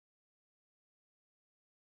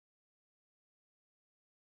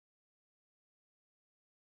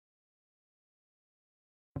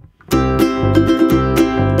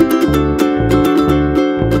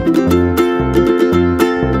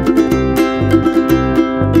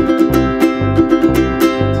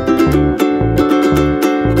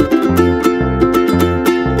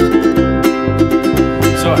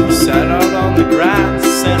So I sat out on the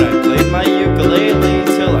grass and I played my ukulele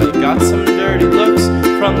till I got some dirty looks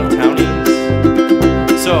from the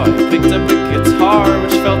townies. So I picked up a guitar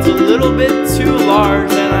which felt a little bit too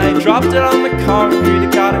large, and I dropped it on the concrete,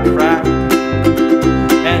 it got a crack.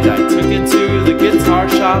 And I took it to the guitar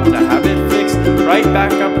shop to have it fixed right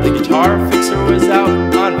back up. The guitar fixer was out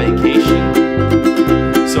on vacation.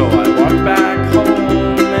 So I walked back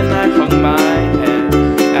home and I hung my head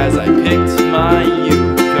as I picked my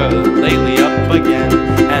ukulele up again.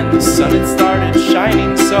 And the sun had started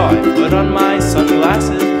shining, so I put on my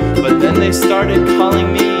sunglasses, but then they started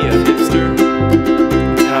calling me a hipster.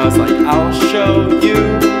 And I was like, I'll show you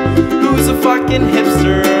who's a fucking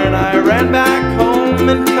hipster. And I ran back home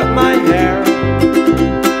and cut my hair.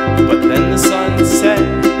 But then the sun set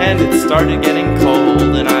and it started getting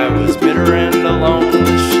cold, and I was bitter and alone with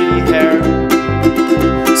shitty hair.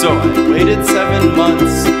 So I waited 7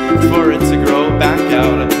 months for it to grow back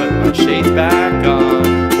out. I put my shades back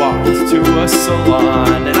on, walked to a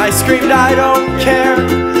salon, and I screamed, I don't care,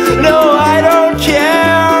 no I don't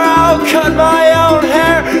care. I'll cut my own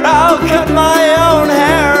hair, I'll cut my own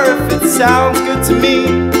hair. If it sounds good to me,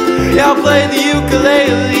 I'll play the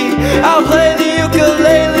ukulele, I'll play the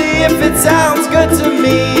ukulele. If it sounds good to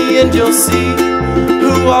me, and you'll see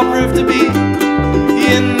who I'll prove to be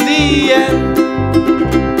in the end.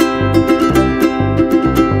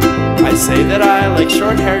 I say that I like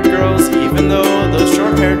short-haired girls, even though those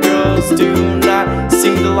short-haired girls do not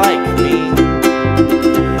seem to like me.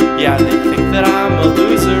 Yeah, they think that I'm a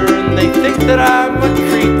loser, and they think that I'm a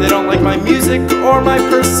creep. They don't like my music or my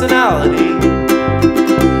personality.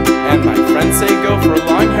 And my friends say go for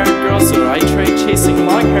long-haired girls, so I tried chasing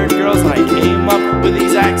long-haired girls, and I came up with the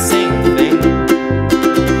exact same thing.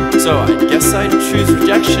 So I guess I'd choose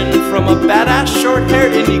rejection from a badass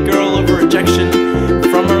short-haired indie girl over rejection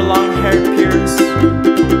from her long-haired peers.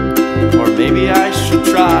 Or maybe I should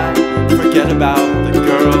try, forget about the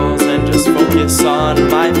girls and just focus on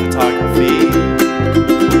my photography.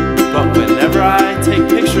 But whenever I take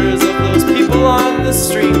pictures of those people on the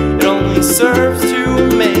street, it only serves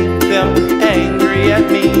to make them angry at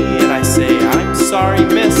me. And I say, I'm sorry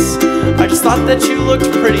miss, I just thought that you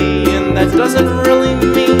looked pretty, and that doesn't really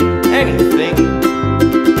mean anything.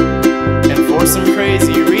 And for some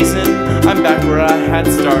crazy reason, I'm back where I had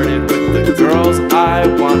started with the girls I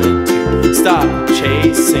wanted to stop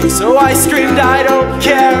chasing. So I screamed, I don't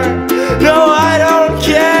care, no I don't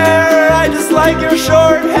care. I just like your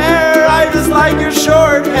short hair, I just like your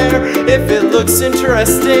short hair. If it looks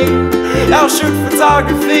interesting, I'll shoot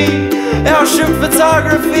photography, I'll shoot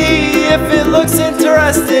photography. If it looks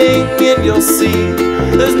interesting, and you'll see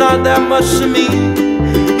there's not that much to me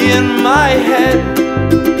in my head.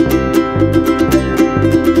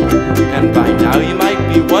 And by now you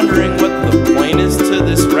might be wondering what the point is to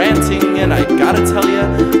this ranting, and I gotta tell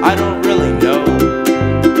you, I don't really know.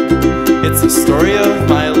 It's a story of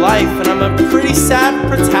my life, and I'm a pretty sad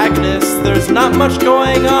protagonist. There's not much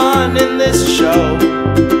going on in this show.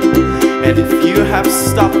 And if you have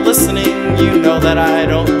stopped listening, you know that I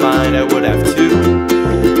don't mind. I would have too,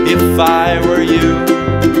 if I were you.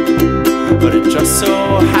 But it just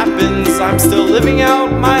so happens I'm still living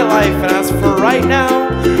out my life, and as for right now,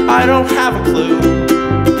 I don't have a clue.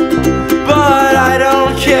 But I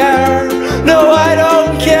don't care, no I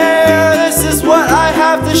don't care. This is what I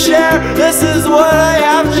have to share, this is what I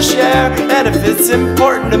have to share. And if it's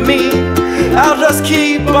important to me, I'll just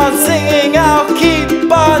keep on singing, I'll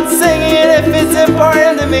keep on singing. If it's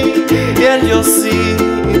important to me, and you'll see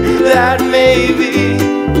that maybe,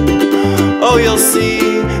 oh you'll see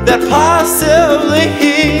that possibly,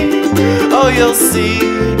 oh you'll see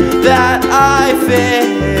that I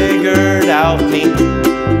figured out me.